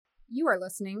You are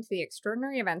listening to the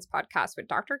Extraordinary Events Podcast with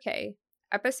Dr. K,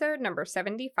 episode number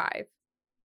 75.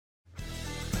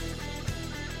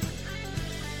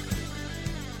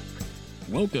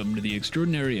 Welcome to the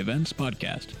Extraordinary Events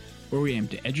Podcast, where we aim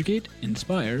to educate,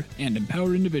 inspire, and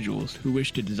empower individuals who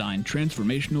wish to design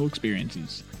transformational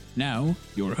experiences. Now,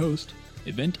 your host,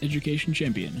 Event Education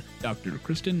Champion, Dr.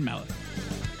 Kristen Malik.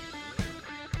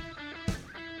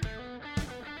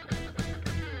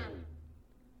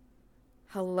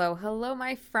 Hello,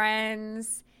 my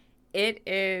friends. It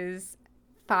is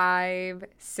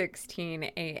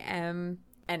 5:16 a.m.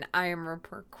 and I am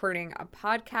recording a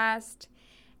podcast.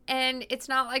 And it's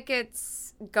not like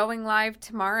it's going live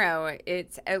tomorrow.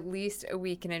 It's at least a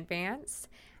week in advance.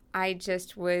 I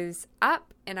just was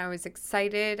up and I was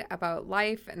excited about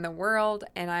life and the world,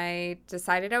 and I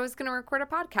decided I was going to record a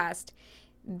podcast.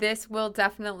 This will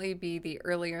definitely be the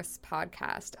earliest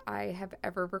podcast I have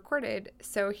ever recorded.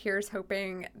 So here's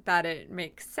hoping that it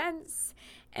makes sense.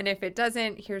 And if it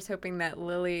doesn't, here's hoping that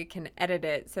Lily can edit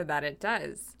it so that it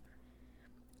does.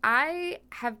 I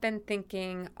have been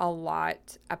thinking a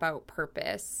lot about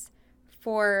purpose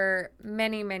for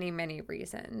many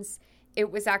reasons.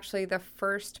 It was actually the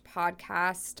first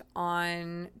podcast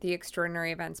on the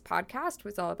Extraordinary Events Podcast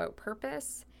was all about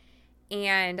purpose.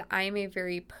 And I'm a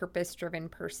very purpose-driven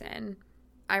person.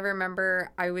 I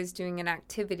remember I was doing an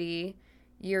activity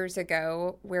years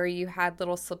ago where you had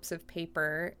little slips of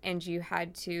paper and you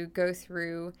had to go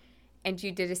through and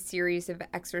you did a series of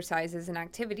exercises and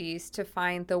activities to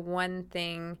find the one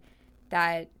thing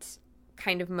that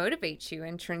kind of motivates you,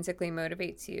 intrinsically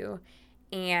motivates you.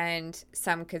 And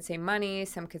some could say money,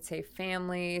 some could say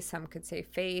family, some could say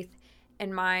faith.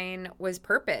 And mine was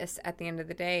purpose at the end of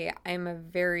the day. I'm a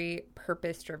very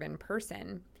purpose-driven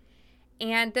person.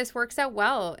 And this works out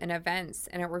well in events,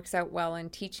 and it works out well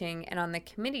in teaching and on the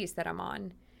committees that I'm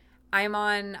on. I'm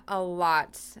on a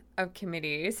lot of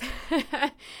committees.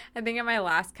 I think at my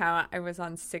last count, I was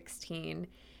on 16.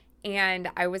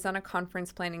 And I was on a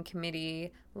conference planning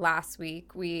committee last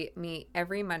week. We meet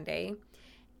every Monday.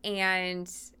 And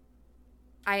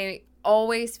I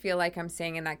always feel like I'm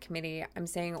saying in that committee, I'm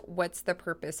saying, what's the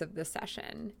purpose of the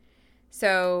session?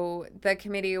 So the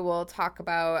committee will talk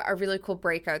about a really cool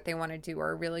breakout they want to do or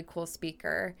a really cool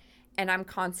speaker. And I'm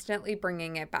constantly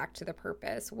bringing it back to the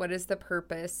purpose. What is the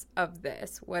purpose of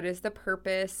this? What is the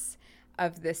purpose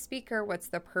of this speaker? What's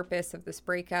the purpose of this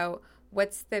breakout?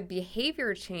 What's the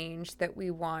behavior change that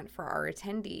we want for our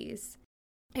attendees?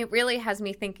 It really has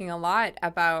me thinking a lot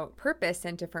about purpose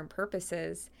and different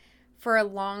purposes. For a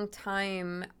long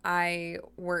time, I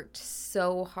worked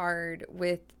so hard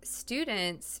with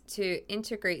students to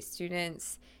integrate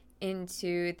students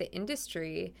into the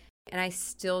industry, and I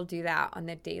still do that on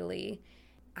the daily.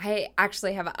 I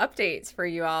actually have updates for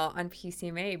you all on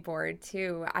PCMA board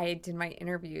too. I did my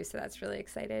interview, so that's really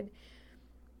excited.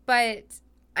 But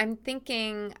I'm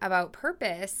thinking about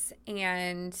purpose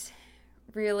and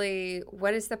really,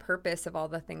 what is the purpose of all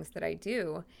the things that I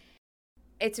do?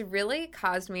 It's really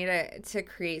caused me to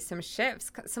create some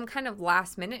shifts, some kind of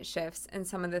last minute shifts in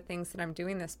some of the things that I'm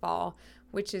doing this fall,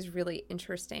 which is really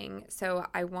interesting. So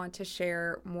I want to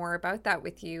share more about that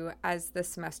with you as the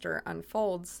semester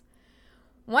unfolds.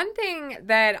 One thing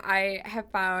that I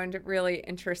have found really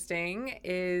interesting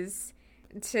is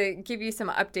to give you some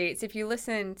updates. If you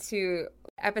listen to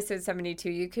episode 72,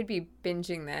 you could be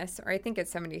binging this, or I think it's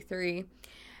 73.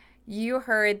 You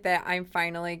heard that I'm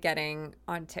finally getting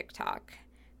on TikTok.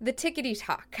 The tickety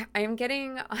talk. I'm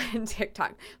getting on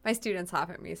TikTok. My students laugh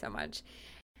at me so much.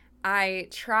 I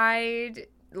tried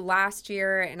last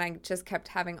year and I just kept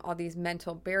having all these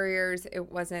mental barriers.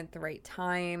 It wasn't the right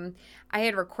time. I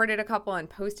had recorded a couple and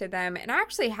posted them, and I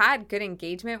actually had good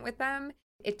engagement with them.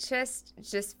 It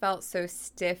just felt so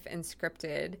stiff and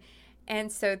scripted.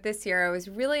 And so this year I was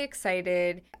really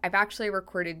excited. I've actually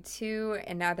recorded 2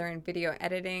 and now they're in video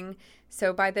editing.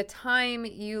 So by the time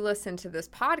you listen to this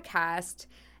podcast,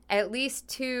 at least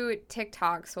 2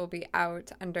 TikToks will be out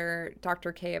under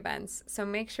Dr. K Events. So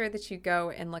make sure that you go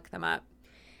and look them up.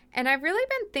 And I've really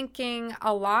been thinking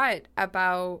a lot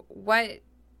about what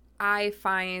I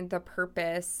find the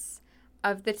purpose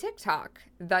of the TikTok.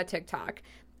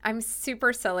 I'm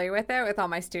super silly with it with all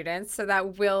my students, so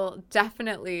that will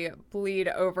definitely bleed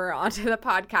over onto the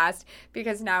podcast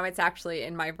because now it's actually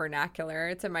in my vernacular.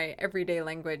 It's in my everyday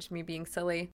language, me being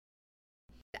silly.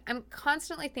 I'm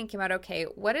constantly thinking about, okay,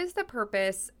 what is the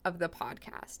purpose of the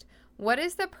podcast? What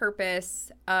is the purpose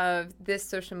of this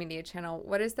social media channel?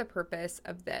 What is the purpose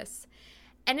of this?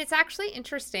 And it's actually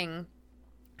interesting.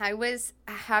 I was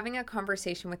having a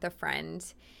conversation with a friend,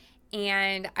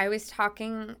 and I was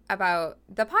talking about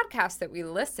the podcast that we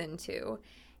listen to.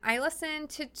 I listen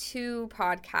to 2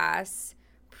 podcasts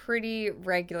pretty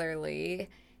regularly.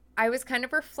 I was kind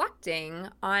of reflecting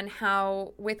on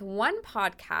how with one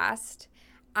podcast,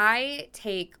 I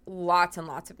take lots and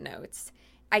lots of notes.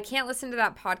 I can't listen to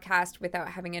that podcast without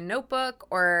having a notebook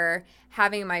or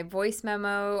having my voice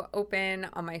memo open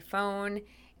on my phone.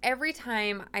 Every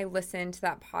time I listen to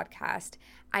that podcast,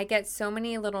 I get so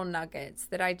many little nuggets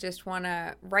that I just want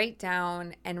to write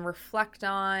down and reflect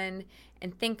on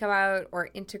and think about or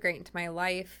integrate into my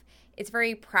life. It's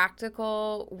very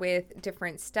practical with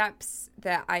different steps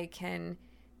that I can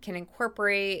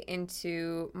incorporate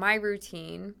into my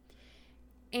routine.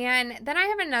 And then I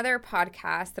have another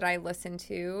podcast that I listen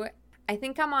to. I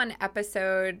think I'm on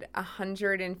episode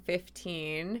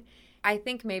 115. I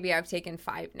think maybe I've taken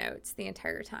 5 notes the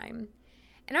entire time.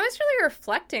 And I was really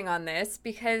reflecting on this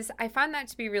because I found that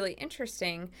to be really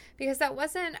interesting, because that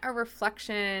wasn't a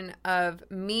reflection of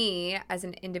me as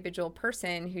an individual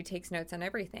person who takes notes on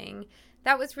everything.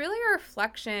 That was really a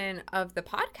reflection of the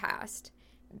podcast.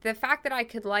 The fact that I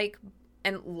could like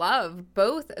and love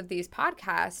both of these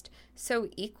podcasts so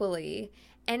equally.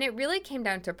 And it really came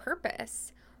down to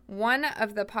purpose. One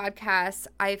of the podcasts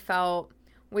I felt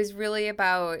was really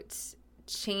about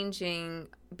changing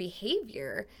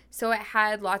behavior. So it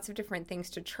had lots of different things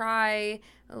to try,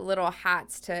 little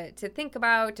hats to think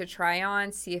about, to try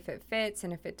on, see if it fits.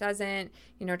 And if it doesn't,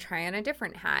 try on a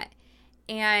different hat.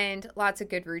 And lots of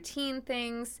good routine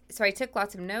things. So I took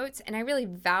lots of notes, and I really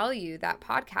value that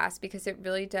podcast because it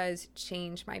really does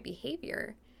change my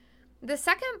behavior. The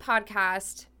second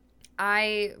podcast,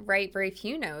 I write very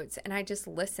few notes and I just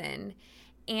listen.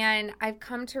 And I've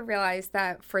come to realize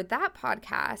that for that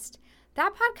podcast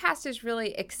is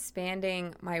really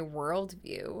expanding my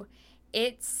worldview.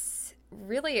 It's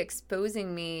really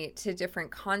exposing me to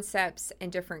different concepts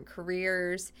and different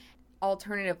careers,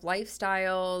 alternative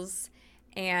lifestyles,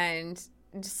 and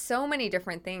so many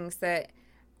different things that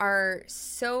are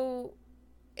so,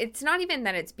 it's not even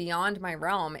that it's beyond my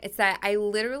realm. It's that I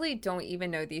literally don't even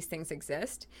know these things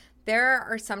exist. There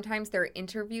are sometimes they're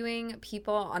interviewing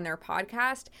people on their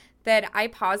podcast that I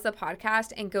pause the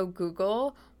podcast and go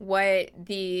Google what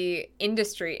the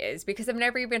industry is, because I've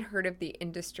never even heard of the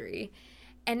industry.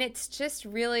 And it's just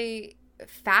really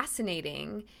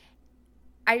fascinating.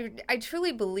 I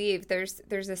truly believe there's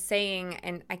a saying,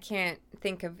 and I can't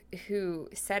think of who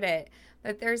said it,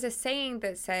 but there's a saying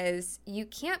that says you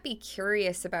can't be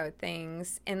curious about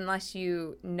things unless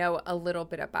you know a little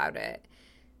bit about it.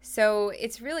 So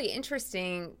it's really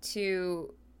interesting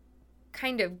to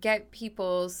kind of get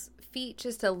people's feet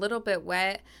just a little bit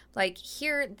wet. Like,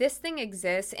 here, this thing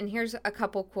exists, and here's a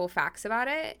couple cool facts about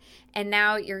it. And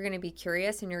now you're going to be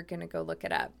curious and you're going to go look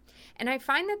it up. And I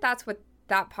find that that's what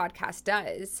that podcast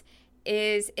does,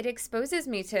 is it exposes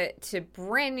me to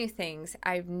brand new things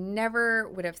I've never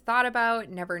would have thought about,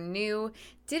 never knew,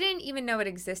 didn't even know it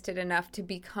existed enough to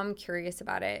become curious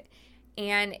about it.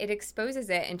 And it exposes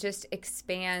it and just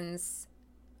expands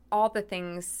all the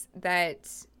things that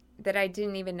I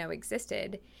didn't even know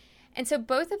existed. And so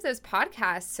both of those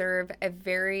podcasts serve a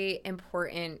very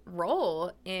important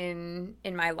role in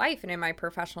my life and in my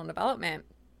professional development.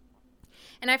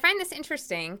 And I find this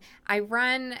interesting. I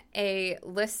run a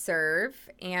listserv,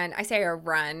 and I say I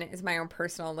run is my own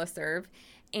personal listserv,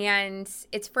 and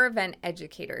it's for event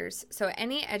educators. So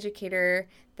any educator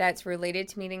that's related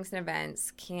to meetings and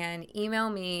events can email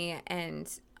me and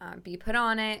be put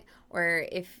on it. Or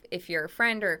if you're a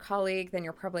friend or a colleague, then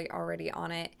you're probably already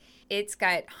on it. It's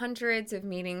got hundreds of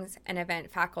meetings and event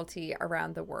faculty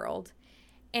around the world.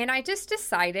 And I just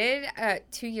decided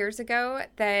 2 years ago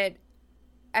that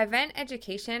event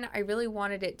education, I really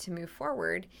wanted it to move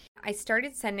forward. I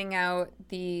started sending out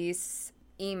these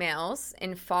emails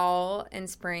in fall and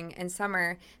spring and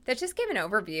summer that just give an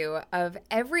overview of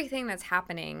everything that's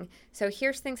happening. So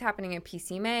here's things happening in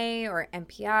PCMA or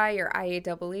MPI or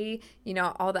IAEE,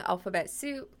 all the alphabet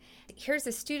soup. Here's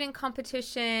the student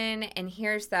competition, and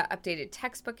here's the updated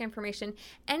textbook information.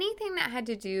 Anything that had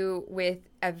to do with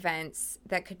events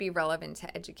that could be relevant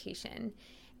to education.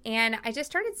 And I just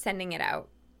started sending it out.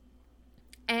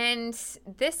 And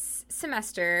this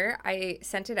semester, I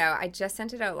sent it out. I just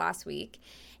sent it out last week.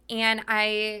 And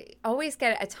I always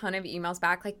get a ton of emails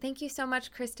back like, thank you so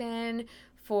much, Kristen,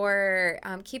 for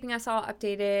keeping us all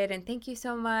updated. And thank you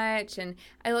so much. And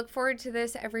I look forward to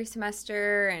this every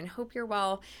semester and hope you're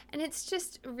well. And it's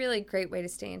just a really great way to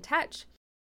stay in touch.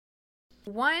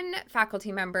 One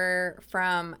faculty member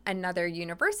from another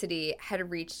university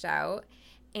had reached out,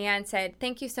 and said,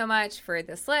 thank you so much for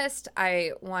this list.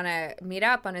 I want to meet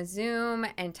up on a Zoom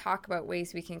and talk about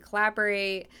ways we can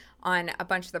collaborate on a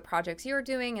bunch of the projects you're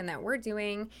doing and that we're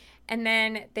doing. And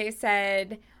then they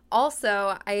said,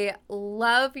 also, I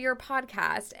love your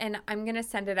podcast and I'm going to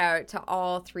send it out to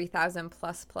all 3,000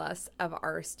 plus of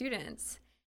our students.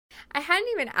 I hadn't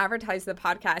even advertised the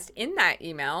podcast in that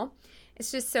email.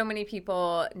 It's just so many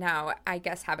people now, I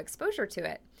guess, have exposure to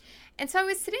it. And so I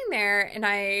was sitting there and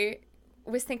I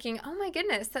was thinking, oh my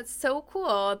goodness, that's so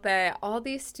cool that all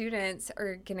these students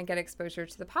are going to get exposure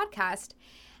to the podcast.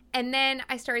 And then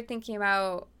I started thinking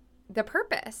about the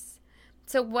purpose.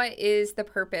 So what is the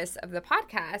purpose of the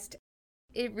podcast?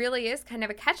 It really is kind of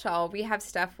a catch-all. We have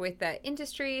stuff with the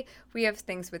industry. We have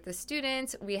things with the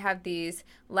students. We have these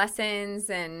lessons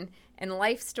and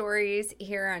life stories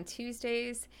here on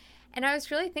Tuesdays. And I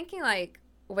was really thinking, like,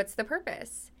 what's the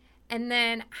purpose? And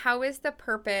then how is the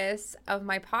purpose of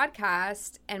my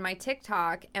podcast and my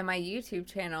TikTok and my YouTube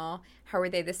channel? How are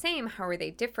they the same? How are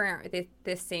they different? Are they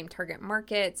the same target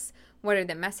markets? What are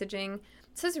the messaging?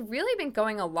 So it's really been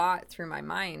going a lot through my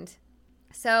mind.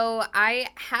 So I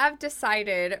have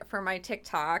decided for my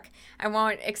TikTok, I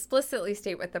won't explicitly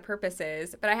state what the purpose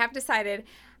is, but I have decided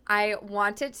I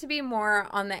want it to be more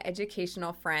on the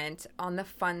educational front, on the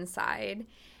fun side.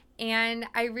 And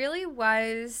I really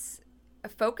was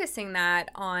focusing that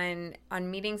on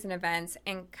meetings and events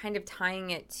and kind of tying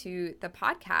it to the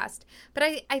podcast.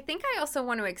 But I think I also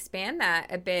want to expand that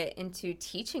a bit into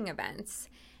teaching events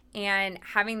and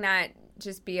having that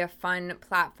just be a fun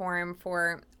platform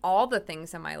for all the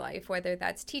things in my life, whether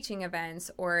that's teaching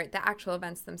events or the actual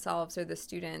events themselves or the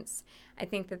students. I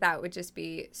think that would just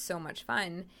be so much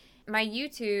fun. My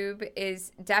YouTube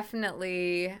is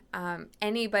definitely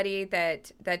anybody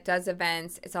that does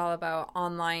events. It's all about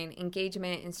online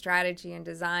engagement and strategy and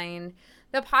design.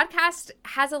 The podcast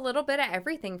has a little bit of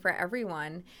everything for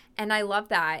everyone, and I love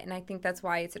that, and I think that's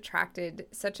why it's attracted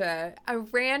such a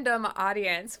random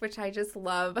audience, which I just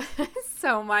love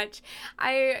so much.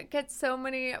 I get so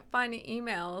many fun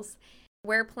emails.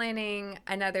 We're planning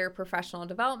another professional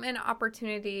development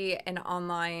opportunity, an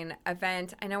online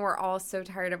event. I know we're all so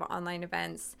tired of online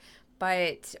events,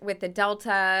 but with the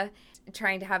Delta,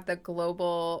 trying to have the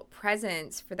global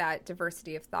presence for that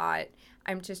diversity of thought,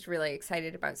 I'm just really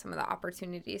excited about some of the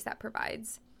opportunities that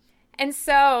provides. And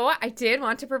so I did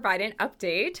want to provide an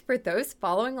update for those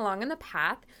following along on the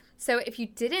path. So if you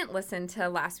didn't listen to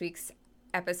last week's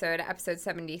episode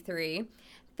 73,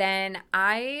 then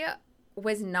I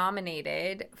was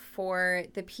nominated for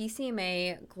the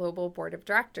PCMA Global Board of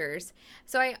Directors.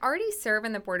 So I already serve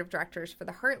in the Board of Directors for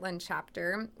the Heartland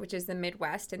chapter, which is the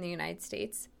Midwest in the United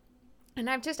States. And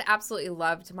I've just absolutely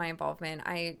loved my involvement.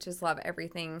 I just love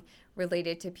everything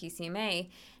related to PCMA.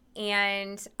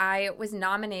 And I was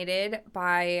nominated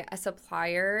by a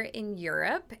supplier in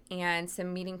Europe and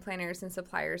some meeting planners and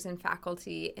suppliers and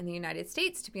faculty in the United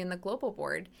States to be on the global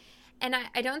board. And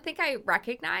I don't think I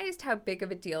recognized how big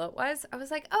of a deal it was. I was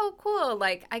like, oh, cool.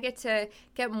 Like, I get to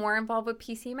get more involved with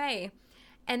PCMA.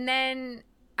 And then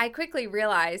I quickly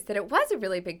realized that it was a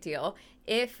really big deal.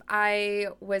 If I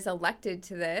was elected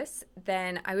to this,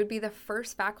 then I would be the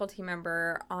first faculty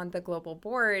member on the global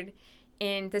board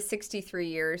in the 63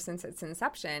 years since its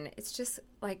inception. It's just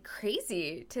like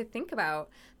crazy to think about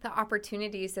the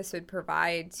opportunities this would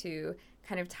provide to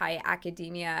kind of tie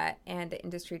academia and the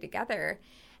industry together.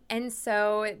 And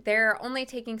so they're only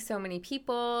taking so many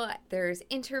people. There's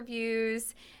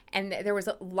interviews, and there was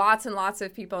lots and lots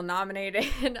of people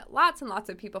nominated, lots and lots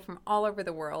of people from all over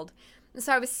the world. And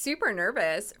so I was super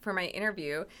nervous for my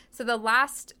interview. So the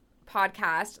last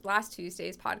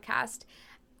Tuesday's podcast,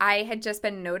 I had just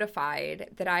been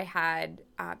notified that I had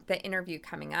the interview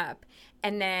coming up.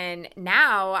 And then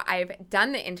now I've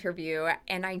done the interview,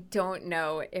 and I don't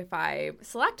know if I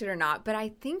selected or not, but I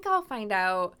think I'll find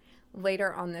out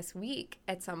later on this week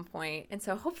at some point. And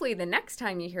so hopefully the next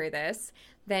time you hear this,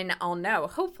 then I'll know,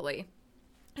 hopefully.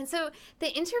 And so the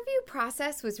interview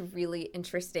process was really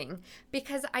interesting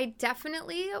because I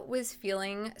definitely was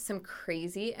feeling some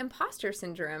crazy imposter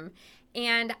syndrome.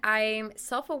 And I'm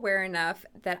self-aware enough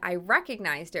that I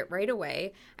recognized it right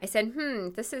away. I said,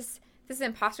 this is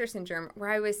imposter syndrome, where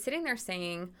I was sitting there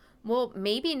saying, well,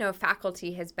 maybe no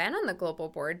faculty has been on the global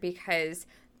board because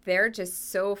they're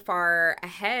just so far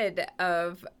ahead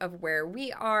of where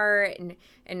we are,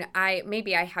 and I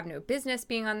have no business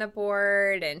being on the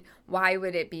board, and why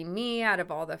would it be me out of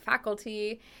all the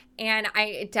faculty? And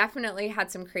I definitely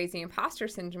had some crazy imposter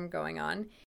syndrome going on.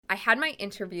 I had my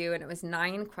interview, and it was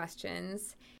 9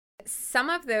 questions.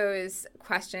 Some of those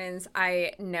questions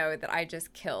I know that I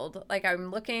just killed. Like,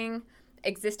 I'm looking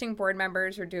existing board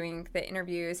members were doing the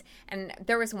interviews, and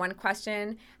there was one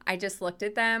question. I just looked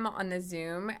at them on the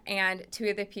Zoom, and two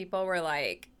of the people were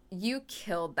like, you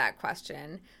killed that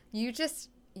question. You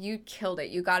killed it.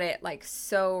 You got it like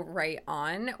so right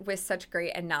on with such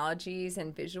great analogies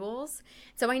and visuals.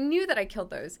 So I knew that I killed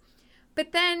those.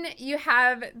 But then you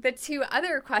have the two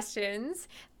other questions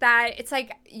that it's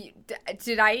like,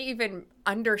 did I even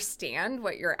understand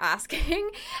what you're asking?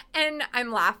 And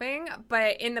I'm laughing,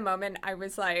 but in the moment I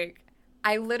was like,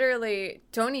 I literally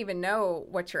don't even know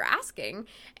what you're asking.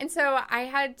 And so I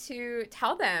had to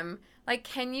tell them, like,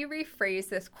 can you rephrase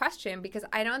this question? Because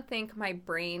I don't think my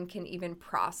brain can even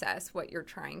process what you're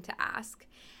trying to ask.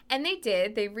 And they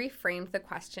did. They reframed the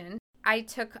question. I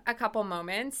took a couple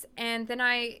moments, and then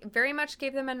I very much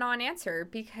gave them a non-answer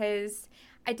because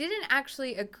I didn't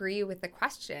actually agree with the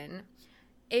question.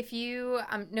 If you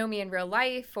know me in real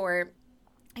life, or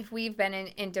if we've been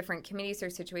in different committees or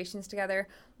situations together,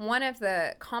 one of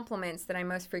the compliments that I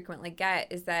most frequently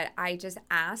get is that I just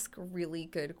ask really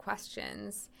good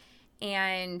questions.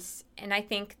 And I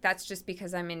think that's just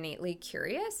because I'm innately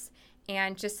curious,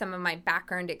 and just some of my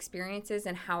background experiences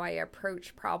and how I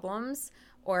approach problems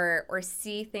or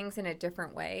see things in a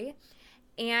different way.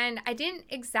 And I didn't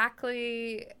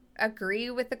exactly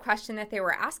agree with the question that they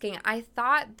were asking. I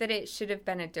thought that it should have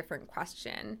been a different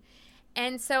question.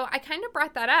 And so I kind of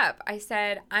brought that up. I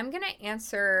said, I'm going to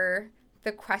answer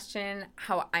the question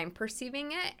how I'm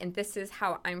perceiving it, and this is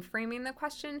how I'm framing the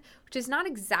question, which is not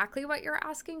exactly what you're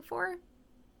asking for.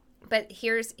 But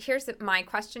here's my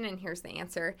question, and here's the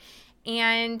answer.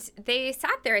 And they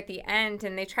sat there at the end,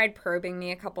 and they tried probing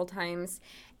me a couple times.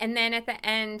 And then at the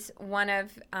end, one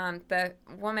of the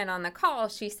woman on the call,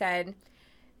 she said,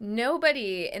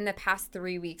 nobody in the past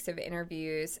 3 weeks of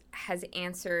interviews has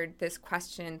answered this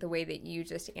question the way that you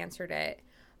just answered it.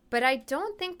 But I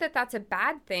don't think that that's a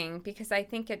bad thing, because I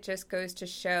think it just goes to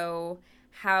show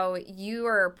how you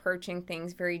are approaching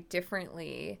things very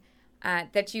differently,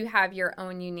 that you have your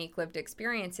own unique lived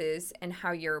experiences and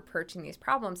how you're approaching these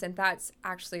problems. And that's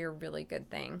actually a really good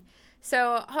thing.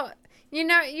 So, you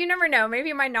never know.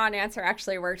 Maybe my non-answer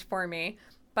actually worked for me.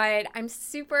 But I'm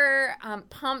super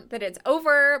pumped that it's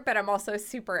over, but I'm also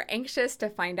super anxious to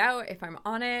find out if I'm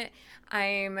on it.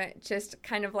 I'm just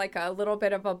kind of like a little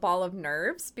bit of a ball of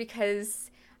nerves,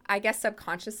 because I guess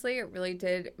subconsciously it really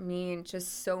did mean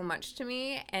just so much to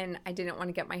me, and I didn't want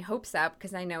to get my hopes up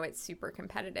because I know it's super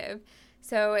competitive.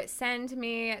 So send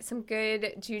me some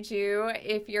good juju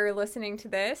if you're listening to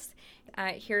this.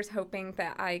 Here's hoping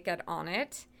that I get on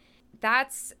it.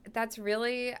 That's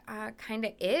really kind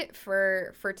of it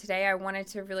for today. I wanted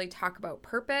to really talk about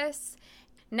purpose.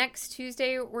 Next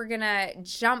Tuesday, we're going to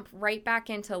jump right back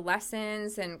into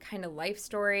lessons and kind of life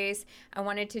stories. I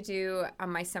wanted to do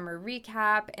my summer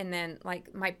recap, and then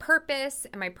like my purpose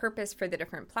and my purpose for the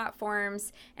different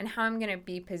platforms, and how I'm going to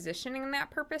be positioning that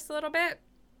purpose a little bit,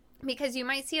 because you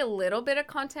might see a little bit of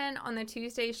content on the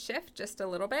Tuesday shift, just a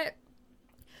little bit.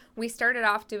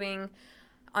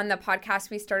 On the podcast,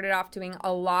 we started off doing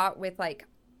a lot with like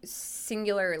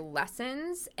singular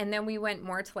lessons, and then we went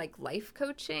more to like life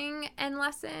coaching and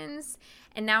lessons.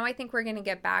 And now I think we're going to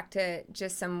get back to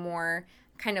just some more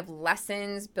kind of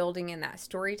lessons, building in that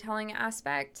storytelling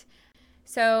aspect.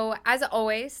 So as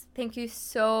always, thank you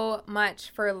so much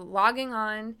for logging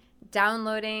on,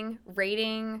 downloading,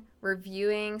 rating,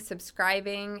 reviewing,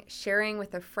 subscribing, sharing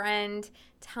with a friend,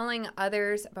 telling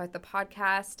others about the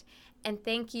podcast. And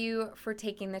thank you for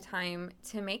taking the time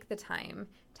to make the time.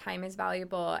 Time is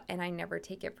valuable, and I never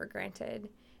take it for granted.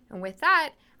 And with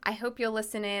that, I hope you'll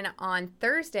listen in on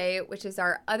Thursday, which is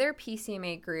our other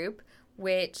PCMA group,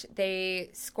 which they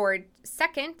scored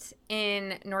second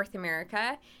in North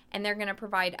America, and they're going to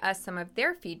provide us some of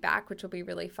their feedback, which will be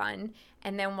really fun.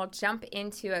 And then we'll jump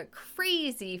into a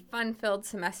crazy fun-filled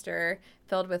semester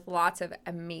filled with lots of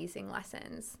amazing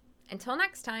lessons. Until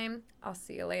next time, I'll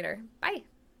see you later. Bye.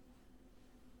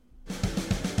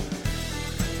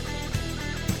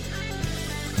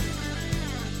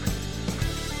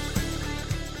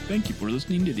 Thank you for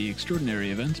listening to the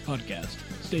Extraordinary Events Podcast.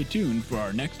 Stay tuned for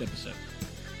our next episode.